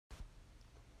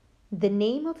The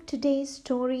name of today's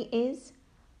story is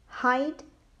Hide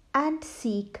and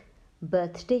Seek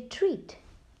Birthday Treat.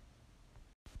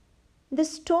 The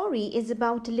story is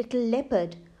about a little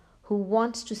leopard who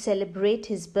wants to celebrate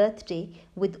his birthday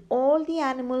with all the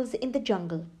animals in the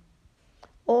jungle.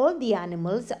 All the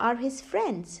animals are his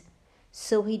friends,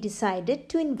 so he decided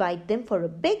to invite them for a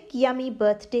big yummy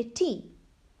birthday tea.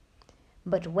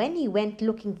 But when he went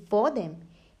looking for them,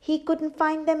 he couldn't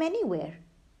find them anywhere.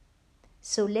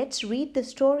 So let's read the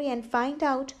story and find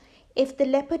out if the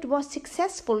leopard was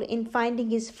successful in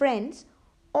finding his friends,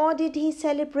 or did he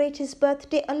celebrate his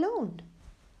birthday alone?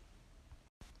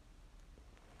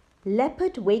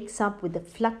 Leopard wakes up with a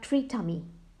fluttery tummy.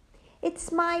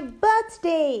 "It's my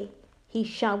birthday!" he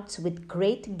shouts with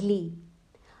great glee.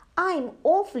 "I'm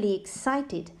awfully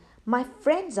excited. My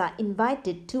friends are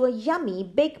invited to a yummy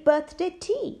big birthday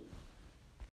tea."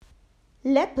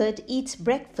 Leopard eats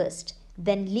breakfast,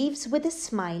 then leaves with a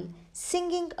smile,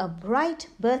 singing a bright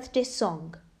birthday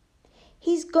song.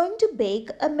 He's going to bake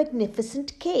a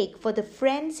magnificent cake for the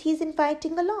friends he's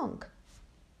inviting along.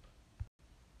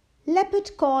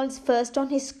 Leopard calls first on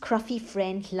his scruffy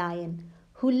friend Lion,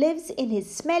 who lives in his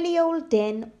smelly old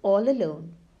den all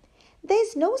alone.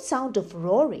 There's no sound of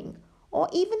roaring or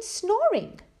even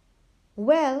snoring.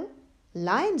 Well,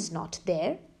 Lion's not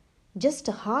there, just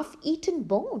a half-eaten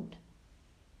bone.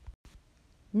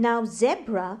 Now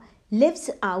Zebra lives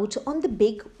out on the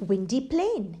big windy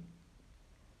plain.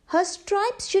 Her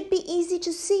stripes should be easy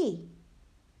to see.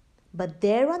 But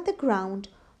there on the ground,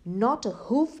 not a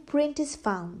hoof print is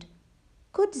found.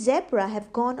 Could Zebra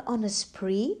have gone on a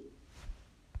spree?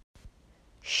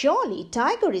 Surely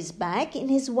Tiger is back in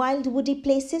his wild woody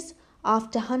places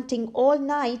after hunting all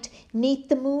night 'neath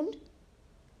the moon.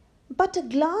 But a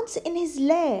glance in his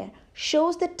lair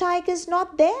shows that Tiger's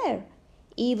not there,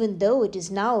 even though it is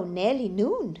now nearly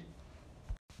noon.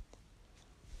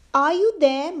 "Are you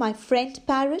there, my friend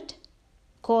Parrot?"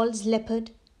 calls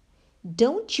Leopard.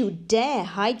 "Don't you dare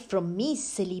hide from me,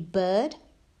 silly bird."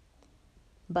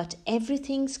 But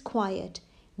everything's quiet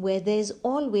where there's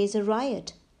always a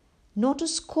riot. Not a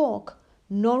squawk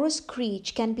nor a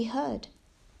screech can be heard.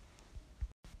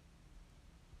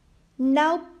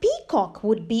 Now Peacock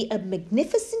would be a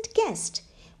magnificent guest,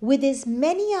 with his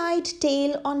many-eyed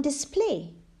tail on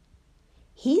display.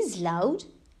 He's loud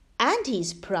and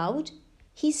he's proud.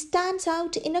 He stands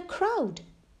out in a crowd.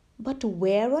 But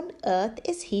where on earth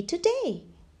is he today?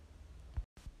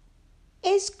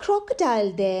 Is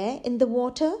Crocodile there in the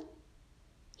water?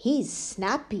 He's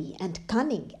snappy and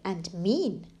cunning and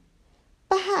mean.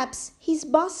 Perhaps he's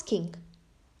basking.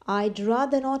 I'd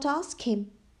rather not ask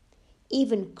him.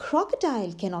 Even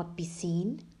Crocodile cannot be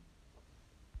seen.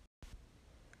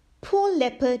 Poor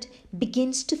Leopard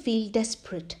begins to feel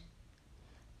desperate.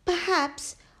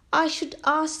 Perhaps I should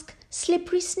ask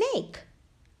Slippery Snake.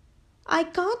 I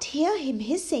can't hear him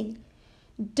hissing.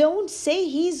 Don't say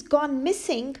he's gone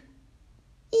missing.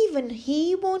 Even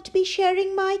he won't be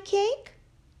sharing my cake?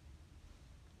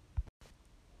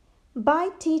 By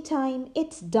tea time,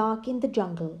 it's dark in the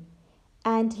jungle,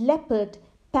 and Leopard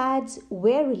pads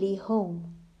wearily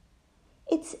home.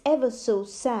 It's ever so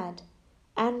sad,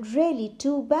 and really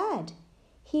too bad.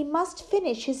 He must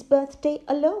finish his birthday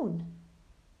alone.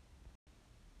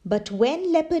 But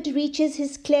when Leopard reaches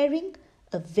his clearing,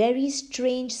 a very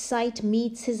strange sight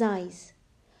meets his eyes.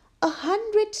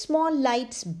 100 small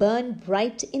lights burn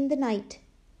bright in the night.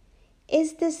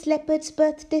 Is this Leopard's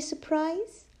birthday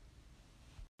surprise?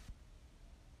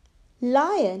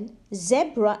 Lion,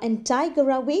 Zebra and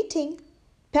Tiger are waiting.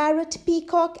 Parrot,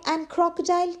 Peacock and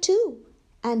Crocodile too.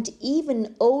 And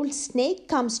even old Snake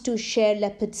comes to share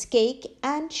Leopard's cake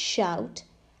and shout,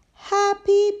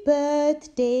 "Happy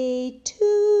birthday to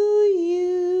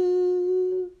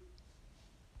you."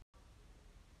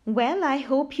 Well, I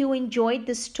hope you enjoyed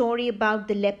the story about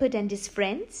the leopard and his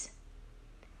friends.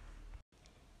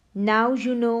 Now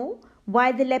you know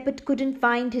why the leopard couldn't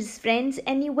find his friends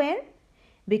anywhere.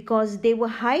 Because they were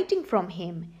hiding from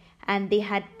him and they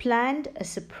had planned a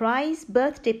surprise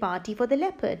birthday party for the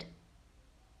leopard.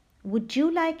 Would you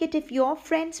like it if your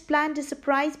friends planned a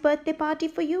surprise birthday party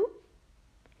for you?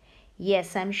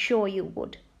 Yes, I'm sure you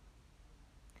would.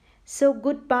 So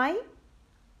goodbye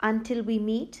until we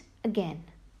meet again.